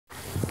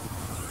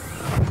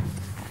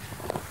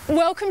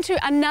Welcome to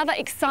another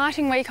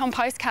exciting week on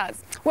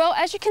Postcards. Well,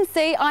 as you can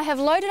see, I have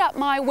loaded up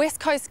my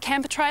West Coast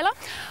camper trailer,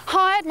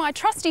 hired my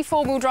trusty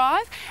four-wheel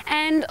drive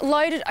and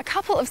loaded a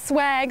couple of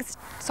swags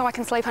so I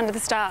can sleep under the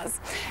stars.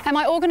 Am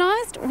I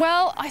organised?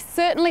 Well, I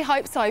certainly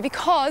hope so,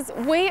 because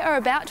we are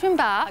about to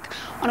embark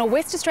on a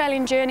West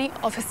Australian journey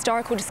of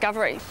historical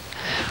discovery.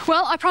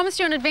 Well, I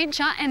promised you an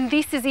adventure, and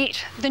this is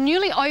it, the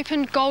newly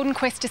opened Golden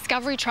Quest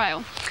Discovery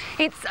Trail.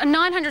 It's a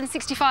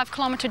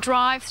 965-kilometre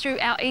drive through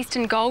our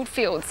eastern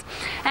goldfields,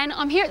 and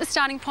I'm here at the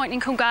starting point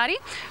in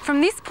Coolgardie. From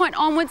this point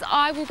onwards,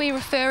 I will be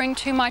referring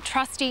to my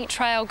trusty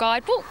trail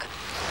guidebook.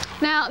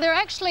 Now, there are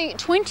actually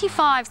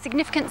 25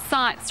 significant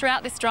sites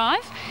throughout this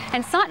drive,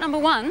 and site number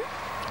 1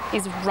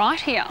 is right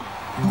here.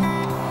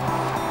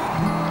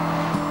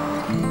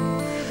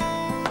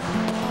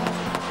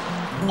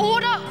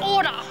 Order,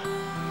 order!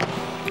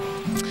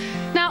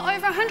 Now,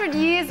 over 100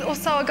 years or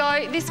so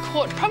ago, this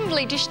court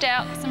probably dished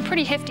out some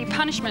pretty hefty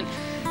punishment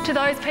to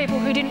those people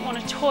who didn't want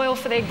to toil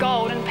for their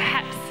gold and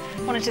perhaps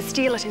wanted to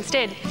steal it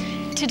instead.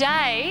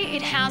 Today,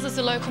 it houses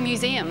a local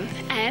museum,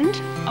 and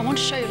I want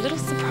to show you a little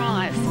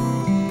surprise.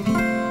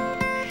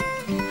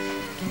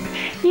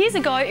 Years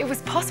ago, it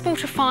was possible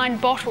to find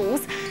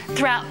bottles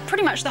throughout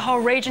pretty much the whole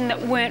region that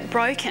weren't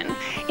broken.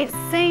 It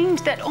seemed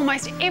that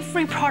almost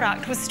every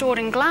product was stored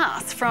in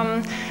glass,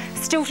 from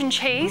Stilton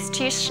cheese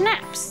to your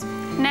schnapps.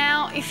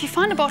 Now, if you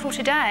find a bottle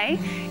today,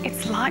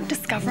 it's like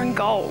discovering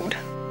gold.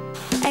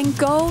 And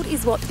gold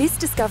is what this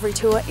discovery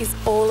tour is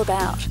all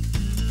about.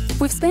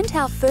 We've spent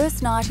our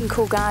first night in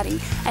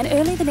Coolgardie, and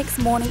early the next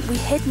morning we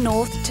head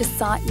north to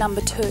site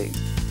number 2.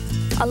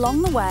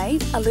 Along the way,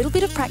 a little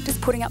bit of practice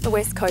putting up the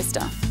West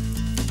Coaster.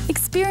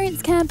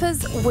 Experienced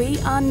campers, we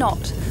are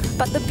not,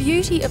 but the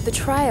beauty of the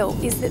trail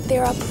is that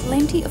there are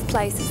plenty of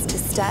places to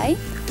stay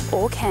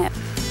or camp.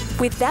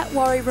 With that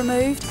worry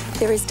removed,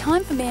 there is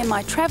time for me and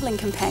my travelling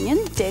companion,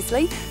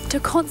 Desley, to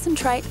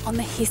concentrate on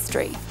the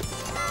history.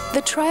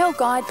 The trail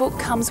guidebook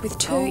comes with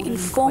 2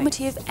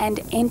 informative and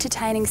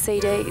entertaining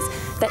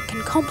CDs that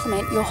can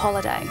complement your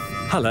holiday.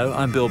 Hello,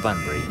 I'm Bill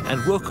Bunbury,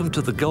 and welcome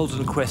to the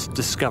Golden Quest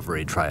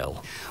Discovery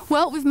Trail.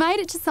 Well, we've made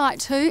it to Site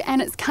 2,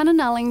 and it's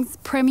Cunnanalling's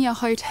premier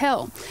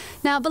hotel.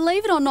 Now,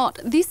 believe it or not,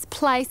 this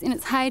place in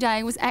its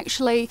heyday was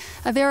actually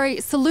a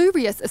very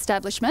salubrious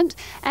establishment,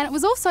 and it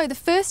was also the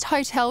first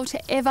hotel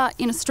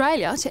in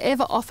Australia to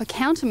ever offer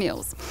counter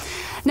meals.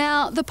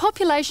 Now, the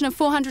population of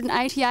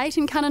 488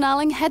 in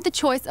Cunnanalling had the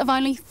choice of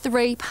only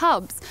 3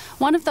 pubs,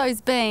 one of those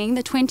being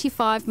the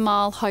 25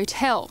 Mile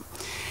Hotel.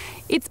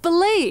 It's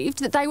believed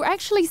that they were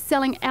actually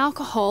selling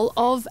alcohol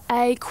of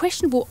a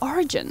questionable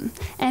origin,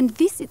 and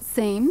this, it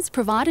seems,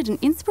 provided an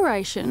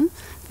inspiration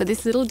for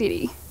this little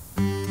ditty.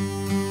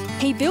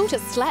 He built a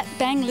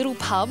slap-bang little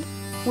pub,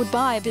 would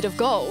buy a bit of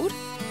gold.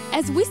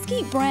 As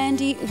whiskey,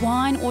 brandy,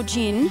 wine or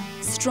gin,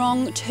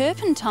 strong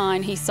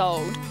turpentine he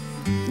sold.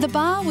 The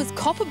bar was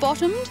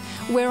copper-bottomed,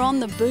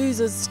 whereon the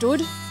boozers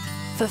stood,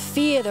 for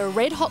fear the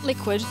red-hot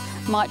liquid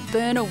might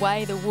burn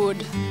away the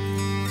wood.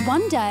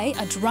 One day,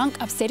 a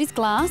drunk upset his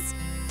glass,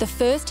 the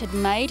first had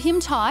made him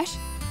tight,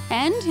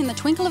 and in the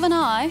twinkle of an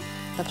eye,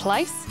 the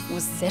place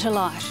was set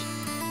alight.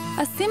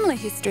 A similar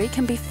history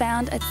can be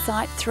found at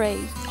Site 3,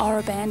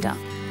 Orabanda.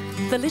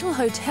 The little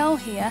hotel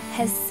here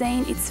has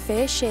seen its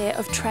fair share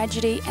of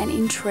tragedy and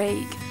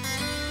intrigue.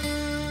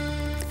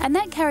 And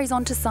that carries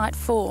on to Site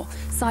 4,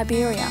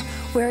 Siberia,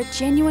 where a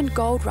genuine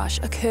gold rush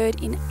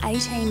occurred in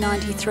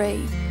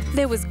 1893.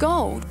 There was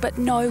gold, but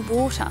no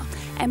water,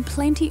 and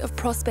plenty of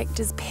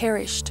prospectors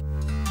perished.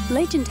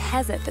 Legend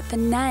has it that the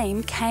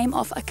name came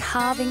off a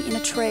carving in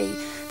a tree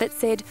that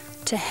said,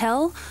 "To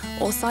hell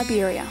or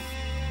Siberia."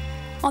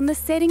 On the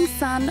setting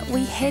sun,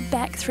 we head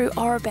back through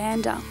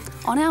Orabanda,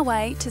 on our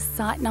way to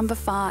site number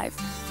 5,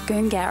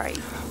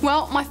 Goongarrie.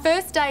 Well, my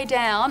first day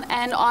down,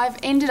 and I've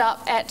ended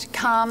up at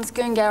Calm's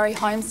Goongarrie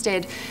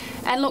homestead.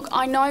 And look,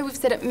 I know we've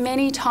said it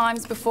many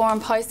times before on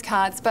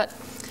Postcards, but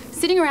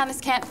sitting around this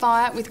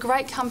campfire with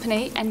great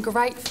company and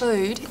great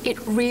food, it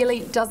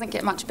really doesn't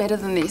get much better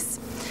than this.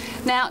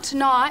 Now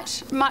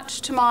tonight,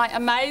 much to my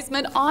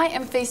amazement, I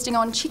am feasting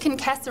on chicken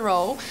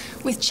casserole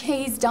with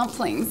cheese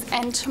dumplings,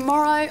 and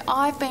tomorrow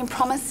I've been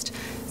promised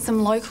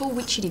some local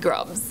witchetty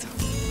grubs.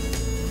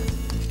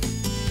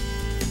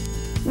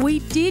 We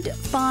did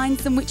find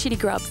some witchetty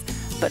grubs,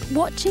 but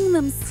watching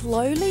them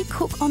slowly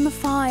cook on the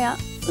fire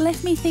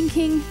left me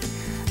thinking,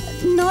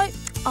 no,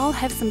 I'll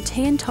have some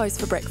tea and toast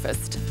for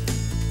breakfast.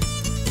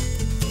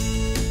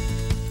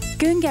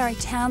 Goongarrie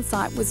town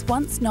site was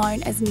once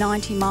known as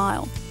 90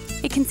 Mile.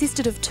 It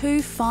consisted of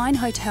 2 fine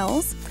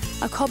hotels,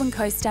 a Cobb &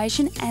 Co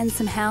station and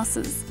some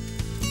houses.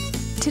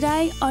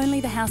 Today, only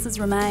the houses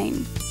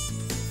remain.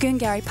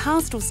 Goongarrie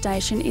Pastoral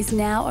Station is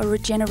now a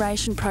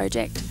regeneration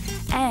project,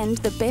 and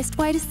the best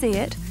way to see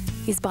it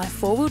is by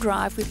 4-wheel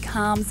drive with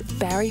Calm's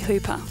Barry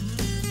Hooper.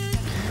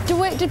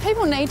 Did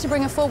people need to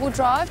bring a 4-wheel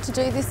drive to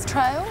do this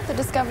trail, the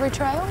Discovery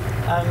Trail?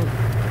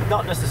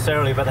 Not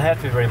necessarily, but they have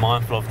to be very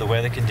mindful of the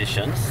weather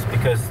conditions,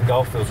 because the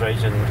Goldfields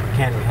region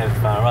can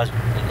have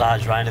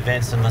large rain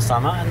events in the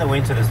summer, and the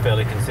winter is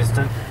fairly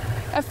consistent.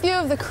 A few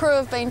of the crew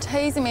have been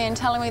teasing me and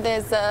telling me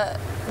there's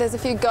a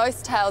few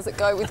ghost tales that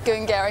go with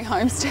Goongarrie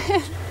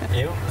Homestead.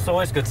 Yeah, it's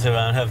always good to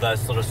have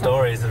those sort of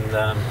stories, and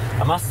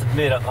I must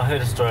admit, I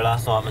heard a story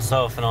last night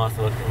myself, and I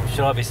thought, well,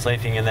 should I be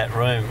sleeping in that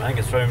room? I think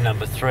it's room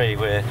number 3,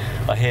 where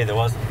I hear there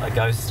was a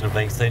ghost that had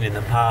been seen in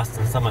the past,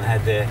 and someone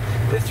had their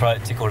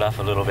throat tickled up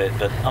a little bit,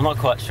 but I'm not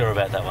quite sure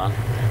about that one.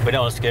 We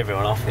don't want to scare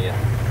everyone off here.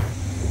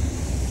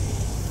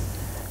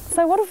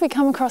 So what have we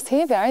come across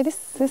here, Barry?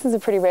 This is a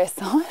pretty rare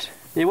sight.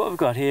 Yeah, what we've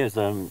got here is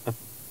a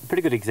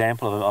pretty good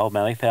example of an old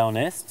malleefowl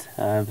nest,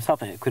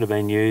 something that could have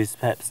been used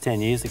perhaps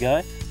 10 years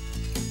ago.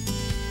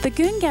 The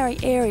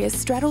Goongarrie area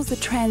straddles the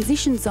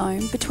transition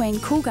zone between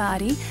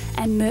Coolgardie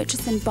and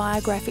Murchison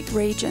biographic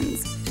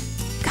regions.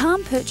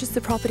 Calm purchased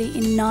the property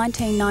in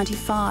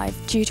 1995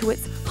 due to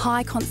its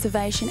high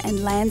conservation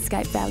and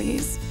landscape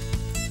values.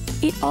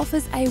 It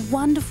offers a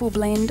wonderful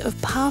blend of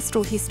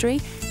pastoral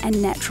history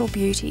and natural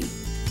beauty.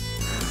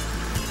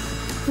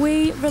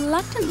 We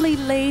reluctantly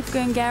leave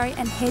Goongarrie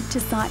and head to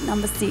site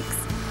number 6,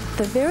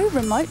 the very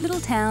remote little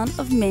town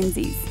of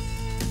Menzies.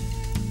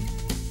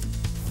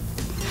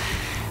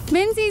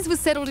 Menzies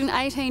was settled in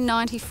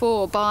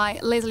 1894 by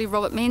Leslie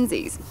Robert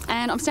Menzies,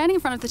 and I'm standing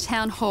in front of the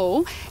town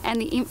hall and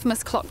the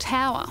infamous clock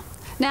tower.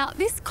 Now,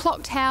 this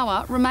clock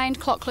tower remained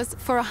clockless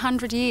for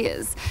 100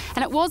 years,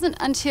 and it wasn't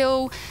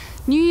until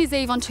New Year's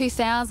Eve on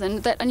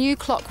 2000 that a new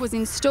clock was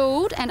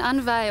installed and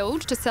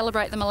unveiled to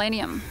celebrate the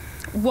millennium.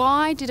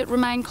 Why did it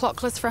remain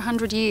clockless for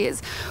 100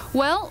 years?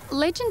 Well,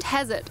 legend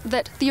has it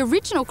that the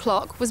original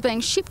clock was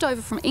being shipped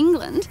over from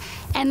England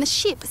and the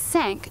ship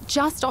sank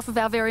just off of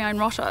our very own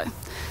Rotto.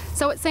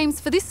 So it seems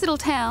for this little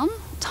town,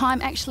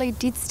 time actually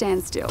did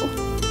stand still.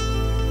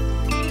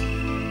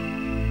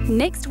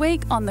 Next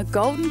week on the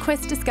Golden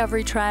Quest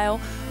Discovery Trail,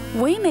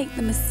 we meet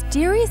the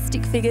mysterious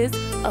stick figures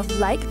of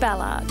Lake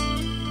Ballard.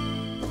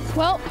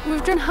 Well,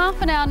 we've driven half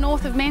an hour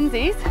north of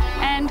Menzies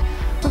and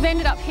we've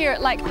ended up here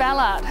at Lake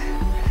Ballard.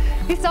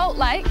 This old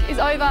lake is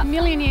over 1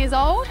 million years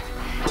old,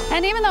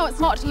 and even though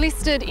it's not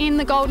listed in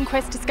the Golden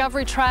Quest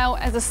Discovery Trail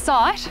as a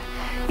site,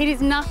 it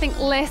is nothing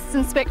less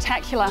than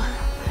spectacular.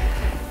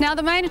 Now,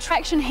 the main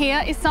attraction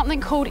here is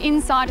something called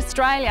Inside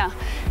Australia,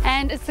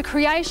 and it's the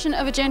creation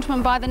of a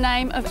gentleman by the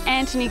name of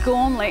Anthony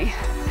Gormley.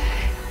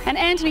 And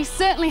Anthony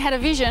certainly had a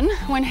vision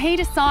when he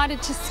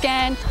decided to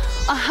scan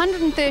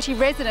 130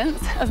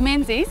 residents of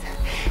Menzies,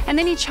 and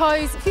then he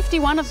chose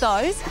 51 of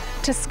those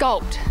to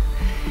sculpt.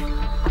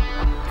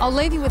 I'll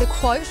leave you with a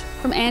quote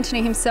from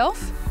Anthony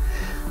himself.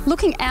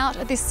 Looking out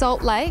at this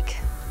salt lake,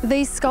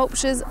 these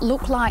sculptures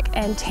look like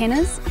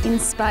antennas in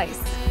space.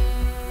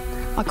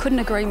 I couldn't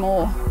agree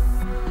more.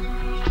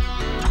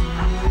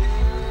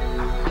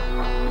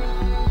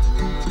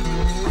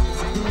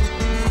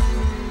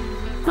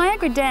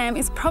 Niagara Dam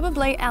is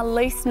probably our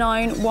least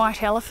known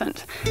white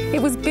elephant.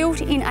 It was built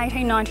in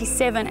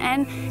 1897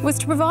 and it was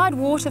to provide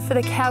water for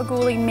the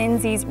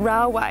Kalgoorlie-Menzies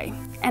Railway,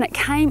 and it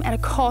came at a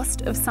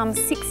cost of some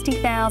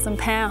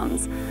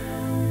 £60,000,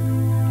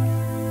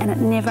 and it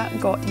never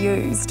got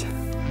used.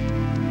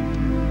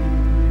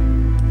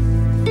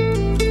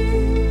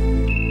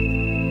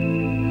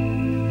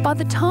 By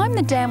the time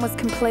the dam was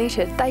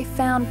completed, they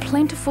found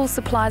plentiful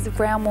supplies of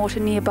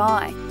groundwater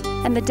nearby.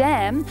 And the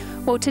dam,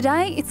 well,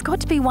 today it's got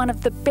to be one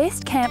of the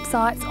best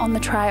campsites on the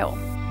trail.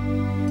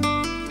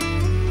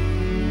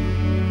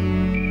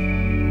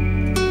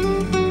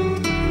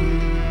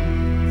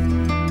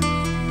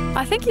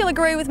 I think you'll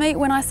agree with me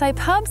when I say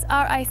pubs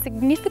are a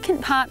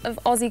significant part of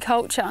Aussie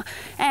culture,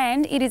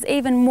 and it is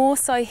even more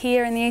so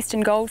here in the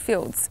Eastern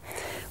Goldfields,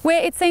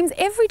 where it seems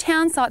every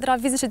town site that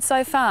I've visited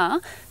so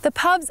far, the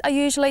pubs are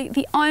usually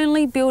the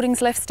only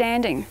buildings left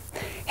standing.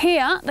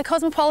 Here, the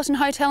Cosmopolitan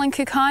Hotel in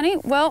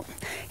Kookani, well,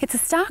 it's a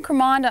stark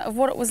reminder of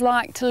what it was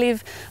like to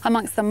live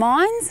amongst the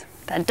mines,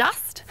 the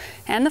dust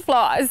and the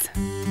flies.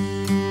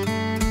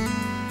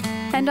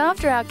 And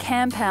after our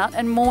camp out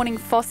and morning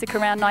fossick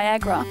around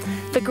Niagara,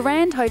 the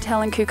Grand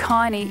Hotel in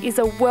Kookani is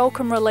a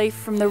welcome relief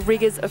from the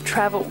rigours of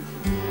travel.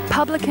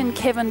 Publican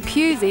Kevin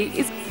Pusey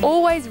is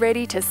always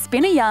ready to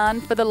spin a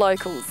yarn for the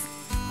locals.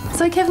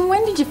 So Kevin,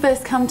 when did you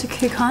first come to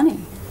Kookani?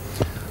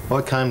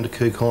 I came to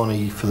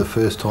Kookani for the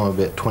first time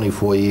about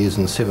 24 years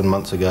and 7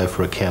 months ago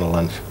for a counter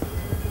lunch.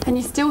 And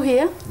you're still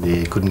here?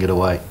 Yeah, couldn't get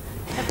away.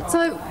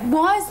 So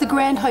why is the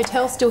Grand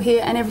Hotel still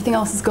here and everything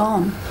else is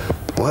gone?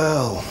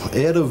 Well,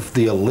 out of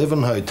the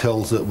 11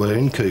 hotels that were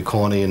in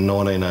Kookani in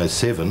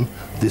 1907,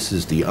 this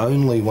is the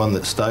only one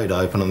that stayed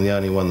open and the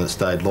only one that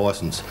stayed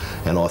licensed.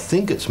 And I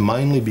think it's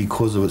mainly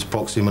because of its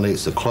proximity.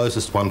 It's the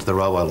closest one to the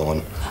railway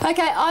line.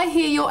 Okay, I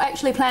hear you're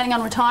actually planning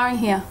on retiring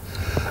here.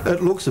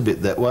 It looks a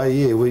bit that way,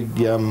 yeah. We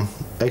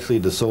actually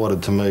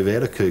decided to move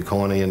out of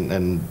Kookani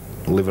and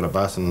live in a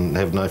bus and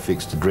have no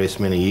fixed address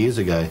many years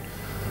ago.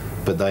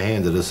 But they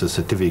handed us a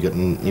certificate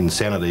in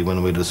insanity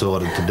when we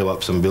decided to do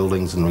up some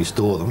buildings and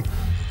restore them.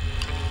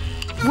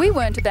 We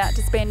weren't about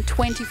to spend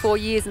 24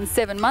 years and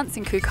 7 months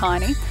in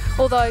Kookani,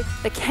 although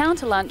the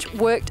counter lunch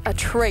worked a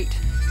treat.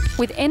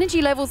 With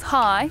energy levels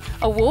high,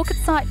 a walk at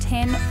Site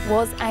 10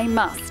 was a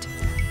must.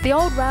 The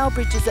old rail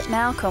bridges at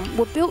Malcolm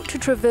were built to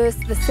traverse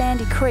the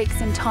sandy creeks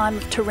in time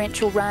of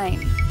torrential rain.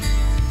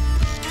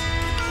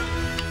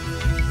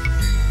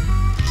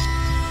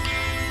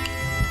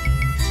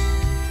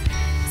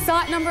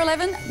 Site number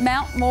 11,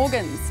 Mount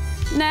Morgans.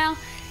 Now,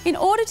 in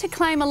order to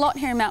claim a lot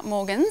here in Mount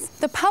Morgans,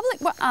 the public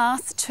were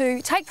asked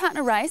to take part in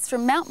a race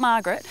from Mount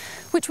Margaret,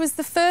 which was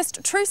the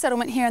first true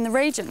settlement here in the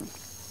region.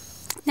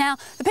 Now,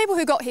 the people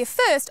who got here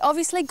first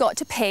obviously got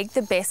to peg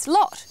the best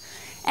lot.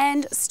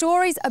 And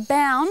stories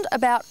abound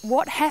about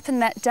what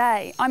happened that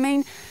day. I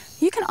mean,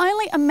 you can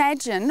only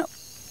imagine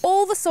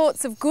all the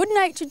sorts of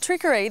good-natured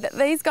trickery that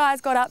these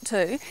guys got up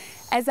to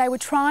as they were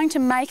trying to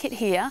make it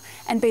here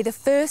and be the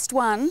first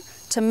one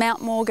to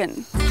Mount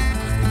Morgan.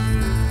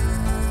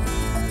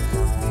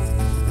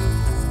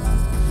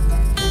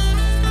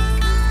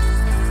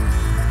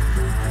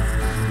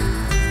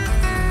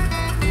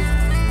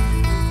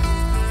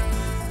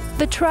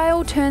 The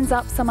trail turns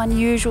up some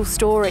unusual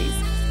stories,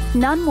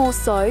 none more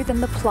so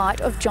than the plight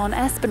of John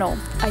Aspinall,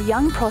 a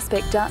young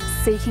prospector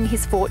seeking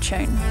his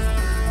fortune.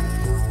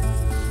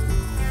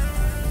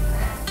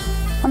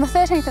 On the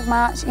 13th of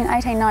March in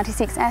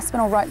 1896,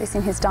 Aspinall wrote this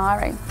in his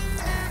diary.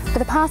 For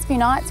the past few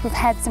nights we've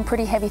had some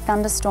pretty heavy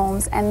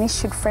thunderstorms and this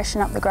should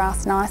freshen up the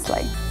grass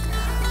nicely.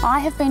 I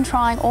have been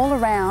trying all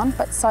around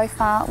but so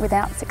far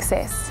without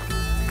success.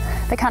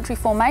 The country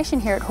formation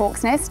here at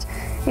Hawk's Nest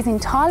is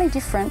entirely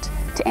different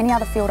to any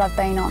other field I've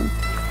been on.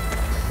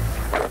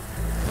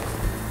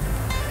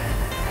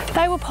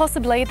 They were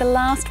possibly the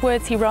last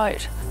words he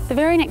wrote. The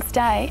very next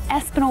day,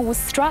 Aspinall was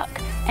struck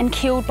and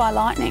killed by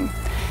lightning.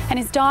 And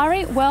his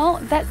diary, well,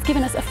 that's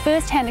given us a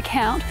first-hand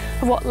account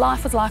of what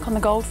life was like on the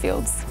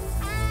goldfields.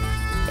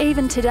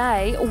 Even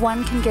today,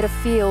 one can get a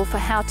feel for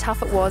how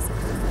tough it was.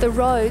 The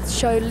roads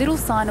show little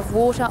sign of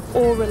water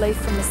or relief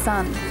from the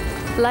sun.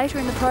 Later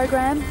in the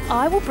program,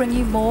 I will bring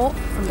you more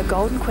from the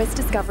Golden Quest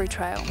Discovery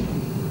Trail.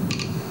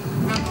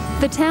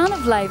 The town of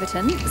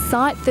Laverton,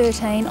 Site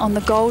 13 on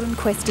the Golden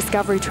Quest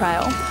Discovery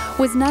Trail,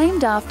 was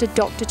named after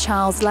Dr.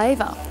 Charles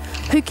Laver,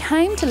 who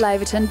came to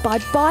Laverton by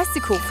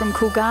bicycle from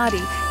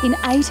Coolgardie in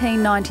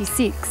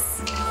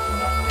 1896.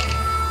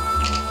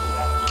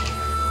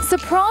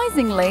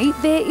 Surprisingly,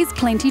 there is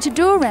plenty to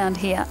do around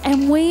here,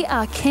 and we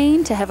are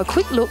keen to have a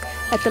quick look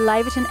at the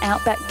Laverton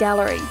Outback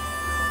Gallery,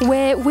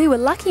 where we were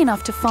lucky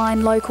enough to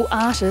find local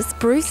artists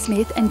Bruce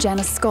Smith and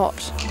Janice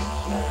Scott.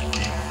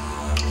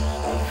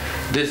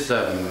 This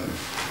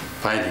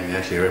painting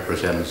actually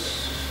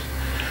represents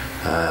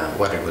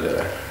what it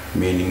was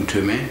meaning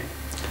to me.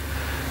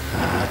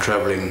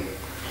 Travelling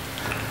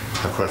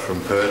across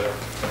from Perth,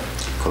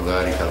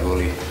 Coolgardie,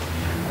 Kalgoorlie,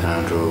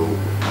 down to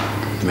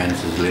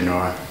Menzies,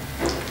 Lenora,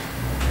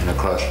 and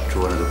across to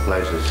one of the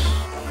places.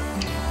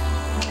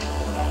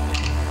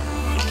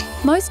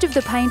 Most of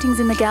the paintings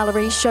in the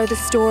gallery show the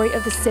story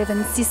of the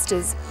Seven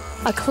Sisters,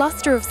 a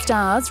cluster of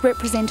stars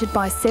represented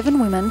by 7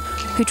 women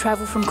who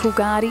travel from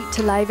Coolgardie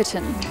to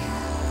Laverton.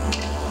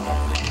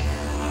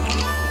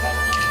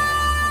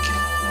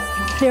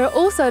 There are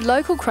also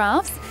local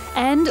crafts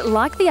and,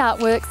 like the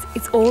artworks,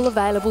 it's all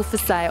available for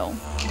sale.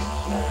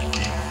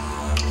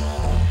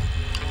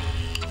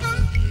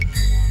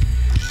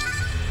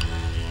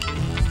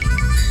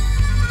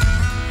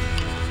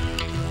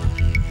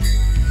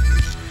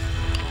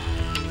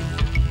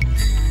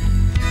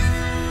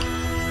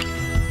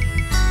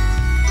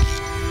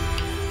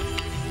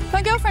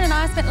 My girlfriend and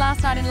I spent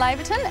last night in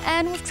Laverton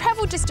and we've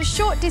travelled just a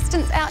short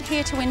distance out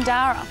here to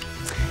Windara.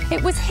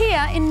 It was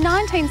here in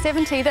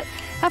 1970 that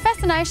our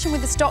fascination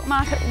with the stock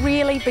market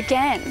really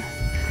began.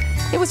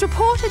 It was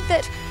reported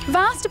that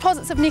vast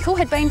deposits of nickel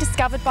had been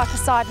discovered by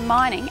Poseidon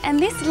Mining, and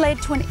this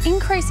led to an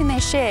increase in their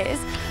shares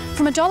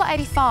from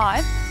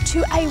 $1.85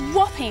 to a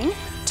whopping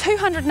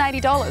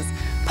 $280,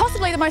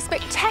 possibly the most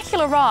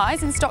spectacular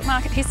rise in stock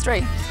market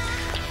history.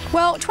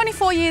 Well,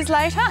 24 years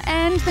later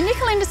and the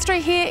nickel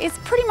industry here is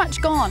pretty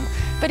much gone,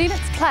 but in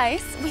its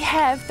place we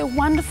have the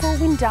wonderful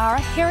Windara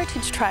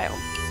Heritage Trail.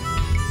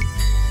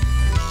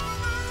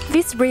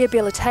 This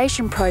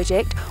rehabilitation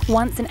project,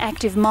 once an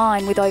active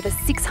mine with over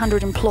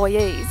 600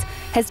 employees,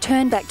 has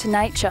turned back to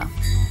nature.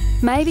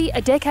 Maybe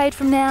a decade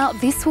from now,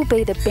 this will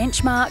be the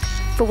benchmark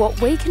for what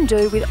we can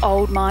do with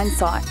old mine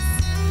sites.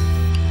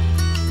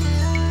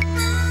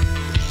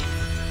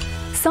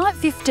 Site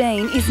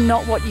 15 is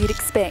not what you'd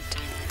expect.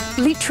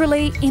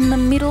 Literally in the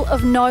middle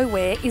of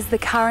nowhere is the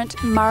current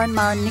Murrin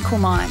Murrin nickel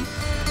mine.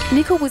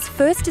 Nickel was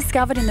first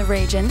discovered in the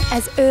region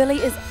as early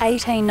as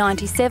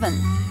 1897.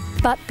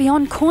 But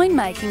beyond coin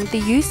making, the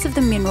use of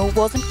the mineral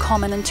wasn't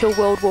common until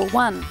World War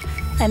I,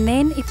 and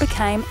then it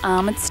became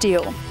armoured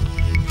steel.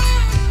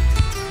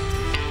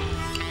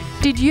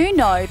 Did you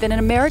know that an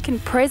American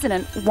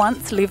president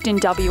once lived in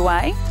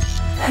WA?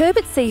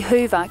 Herbert C.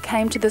 Hoover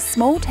came to the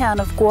small town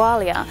of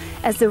Gwalia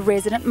as the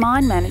resident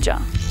mine manager.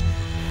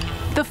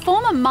 The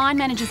former mine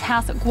manager's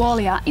house at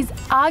Gwalia is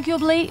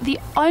arguably the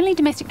only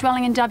domestic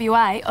dwelling in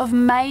WA of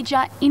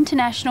major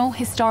international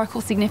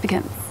historical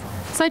significance.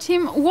 So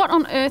Tim, what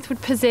on earth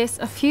would possess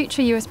a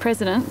future US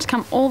president to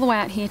come all the way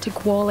out here to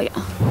Gwalia?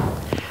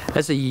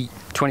 As a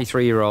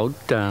 23-year-old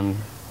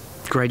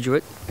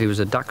graduate. He was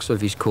a dux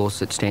of his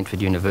course at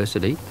Stanford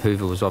University.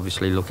 Hoover was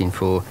obviously looking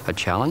for a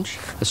challenge.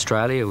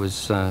 Australia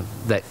was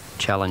that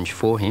challenge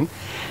for him.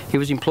 He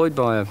was employed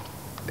by an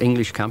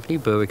English company,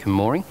 Berwick and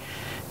Mooring,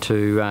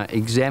 to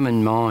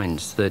examine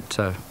mines that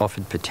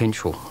offered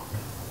potential.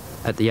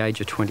 At the age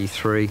of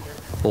 23,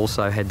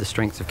 also had the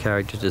strength of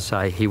character to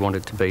say he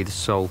wanted to be the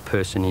sole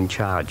person in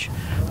charge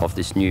of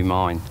this new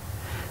mine.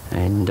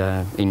 And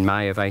in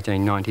May of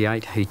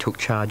 1898, he took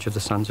charge of the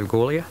Sons of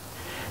Gawler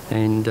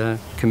and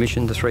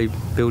commissioned the 3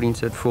 buildings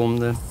that form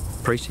the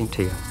precinct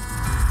here.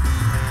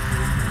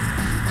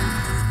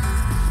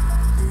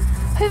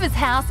 Hoover's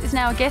house is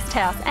now a guest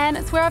house, and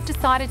it's where I've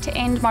decided to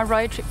end my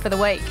road trip for the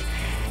week.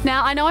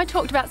 Now, I know I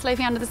talked about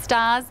sleeping under the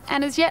stars,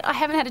 and as yet I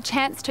haven't had a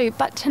chance to,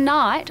 but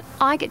tonight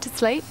I get to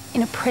sleep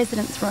in a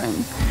president's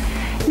room.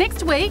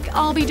 Next week,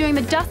 I'll be doing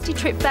the dusty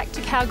trip back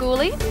to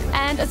Kalgoorlie,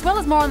 and as well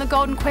as more on the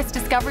Golden Quest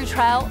Discovery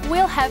Trail,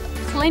 we'll have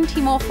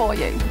plenty more for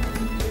you.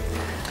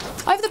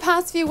 Over the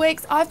past few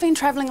weeks, I've been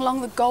travelling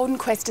along the Golden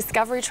Quest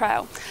Discovery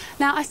Trail.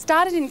 Now, I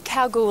started in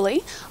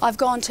Kalgoorlie, I've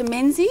gone to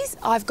Menzies,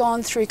 I've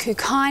gone through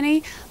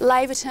Kukaini,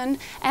 Laverton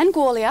and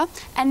Gawler,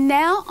 and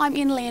now I'm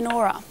in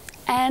Leonora.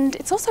 And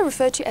it's also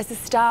referred to as the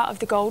Star of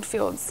the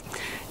Goldfields.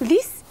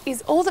 This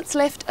is all that's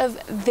left of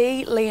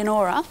the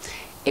Leonora.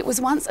 It was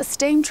once a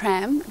steam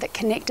tram that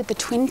connected the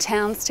twin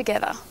towns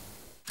together.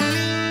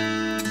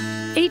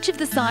 Each of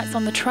the sites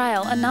on the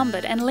trail are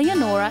numbered, and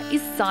Leonora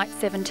is Site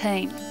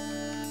 17.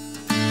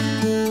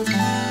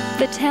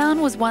 The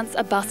town was once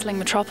a bustling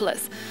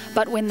metropolis,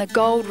 but when the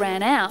gold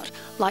ran out,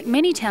 like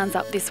many towns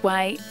up this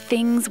way,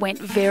 things went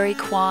very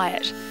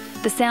quiet.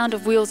 The sound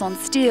of wheels on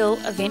steel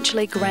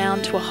eventually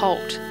ground to a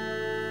halt.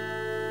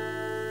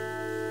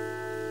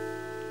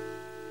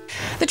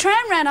 The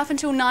tram ran up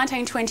until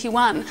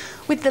 1921,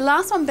 with the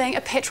last one being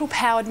a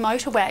petrol-powered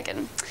motor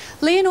wagon.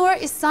 Leonora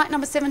is site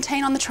number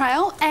 17 on the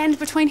trail, and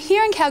between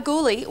here and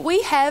Kalgoorlie,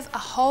 we have a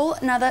whole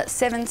another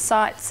 7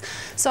 sites.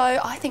 So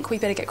I think we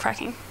better get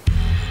cracking.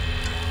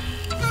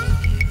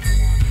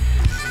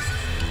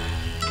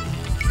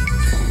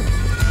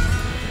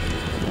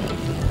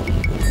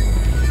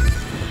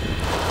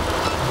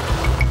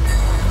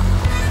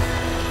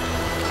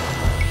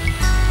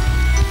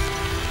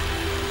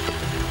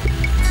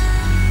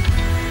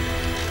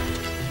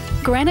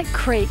 Granite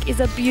Creek is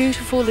a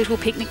beautiful little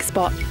picnic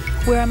spot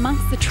where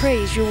amongst the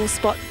trees you will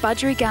spot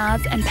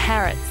budgerigars and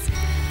parrots.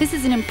 This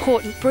is an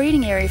important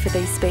breeding area for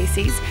these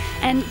species,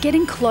 and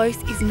getting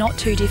close is not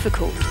too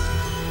difficult.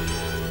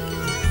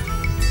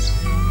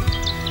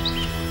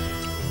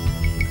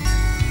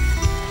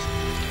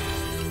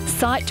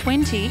 Site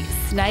 20,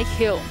 Snake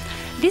Hill.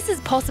 This is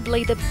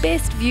possibly the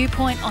best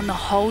viewpoint on the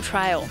whole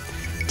trail.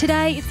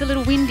 Today it's a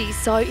little windy,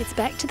 so it's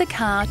back to the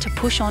car to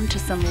push on to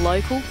some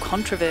local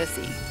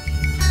controversy.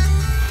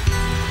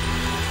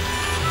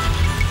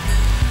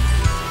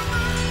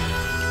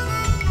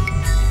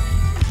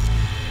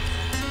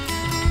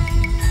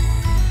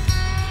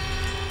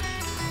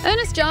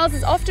 Ernest Giles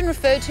is often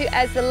referred to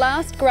as the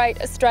last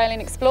great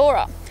Australian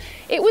explorer.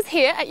 It was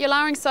here at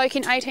Yalluring Soak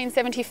in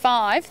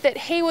 1875 that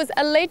he was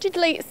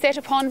allegedly set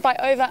upon by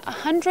over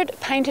 100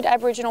 painted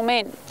Aboriginal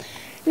men.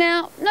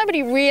 Now,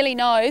 nobody really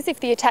knows if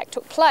the attack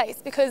took place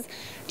because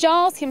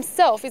Giles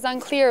himself is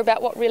unclear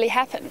about what really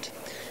happened.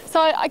 So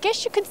I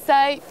guess you could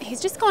say he's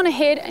just gone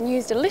ahead and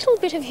used a little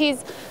bit of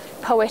his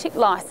poetic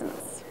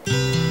licence.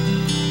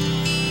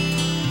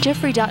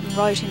 Geoffrey Dutton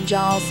wrote in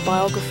Giles'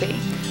 biography,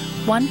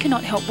 "One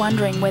cannot help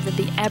wondering whether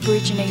the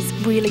Aborigines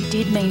really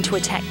did mean to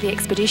attack the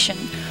expedition,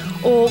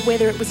 or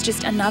whether it was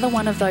just another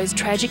one of those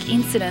tragic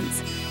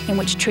incidents in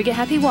which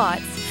trigger-happy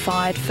whites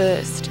fired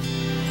first."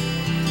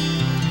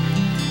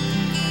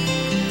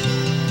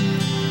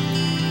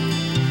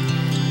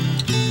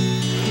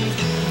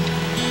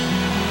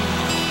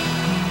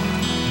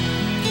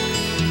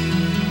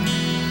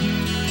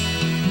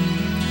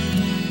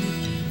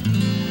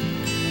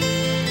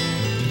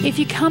 If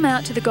you come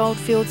out to the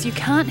goldfields, you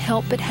can't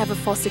help but have a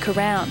fossick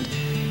around.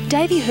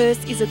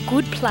 Davyhurst is a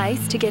good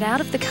place to get out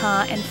of the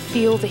car and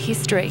feel the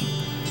history.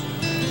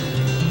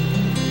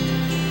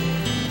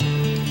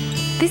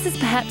 This is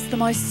perhaps the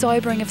most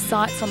sobering of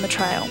sights on the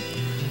trail.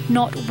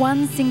 Not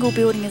one single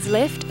building is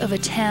left of a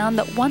town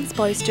that once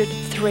boasted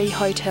 3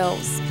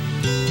 hotels.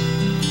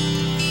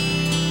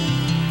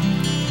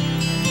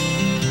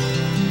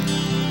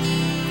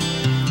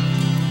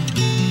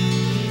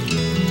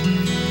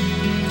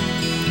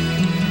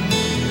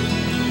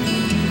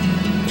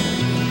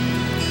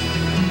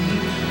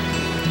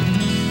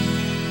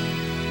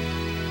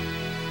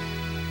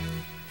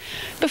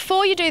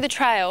 Before you do the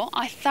trail,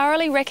 I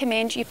thoroughly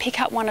recommend you pick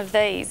up one of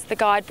these, the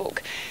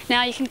guidebook.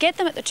 Now, you can get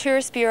them at the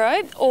Tourist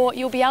Bureau, or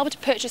you'll be able to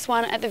purchase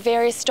one at the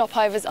various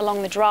stopovers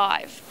along the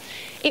drive.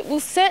 It will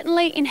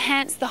certainly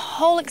enhance the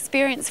whole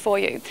experience for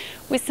you,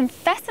 with some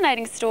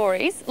fascinating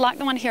stories, like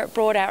the one here at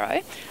Broad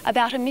Arrow,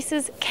 about a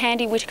Mrs.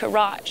 Candy Whitaker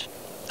Wright.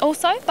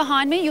 Also,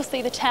 behind me, you'll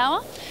see the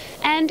tower,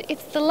 and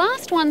it's the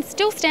last one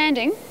still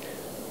standing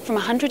from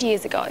 100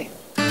 years ago.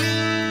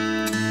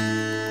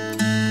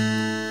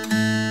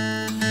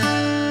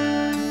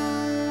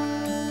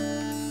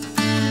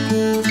 We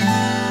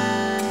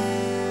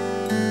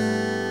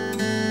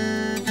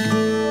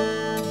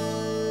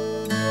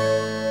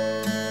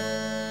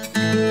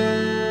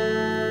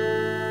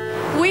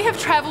have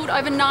travelled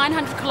over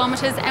 900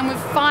 kilometres and we've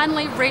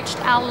finally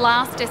reached our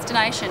last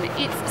destination.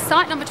 It's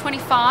site number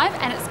 25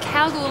 and it's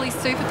Kalgoorlie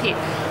Super Pit,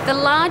 the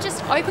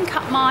largest open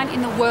cut mine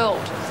in the world.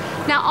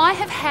 Now, I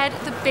have had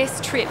the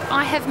best trip.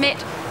 I have met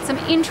some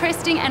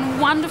interesting and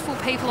wonderful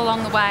people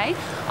along the way.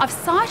 I've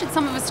sighted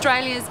some of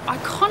Australia's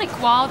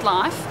iconic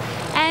wildlife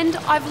and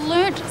I've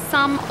learnt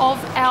some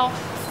of our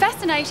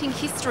fascinating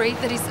history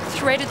that is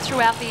threaded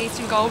throughout the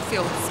Eastern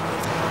Goldfields.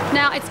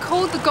 Now, it's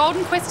called the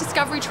Golden Quest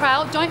Discovery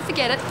Trail. Don't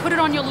forget it, put it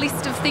on your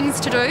list of things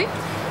to do.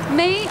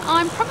 Me,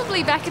 I'm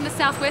probably back in the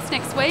southwest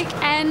next week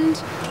and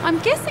I'm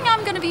guessing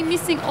I'm going to be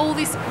missing all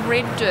this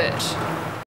red dirt.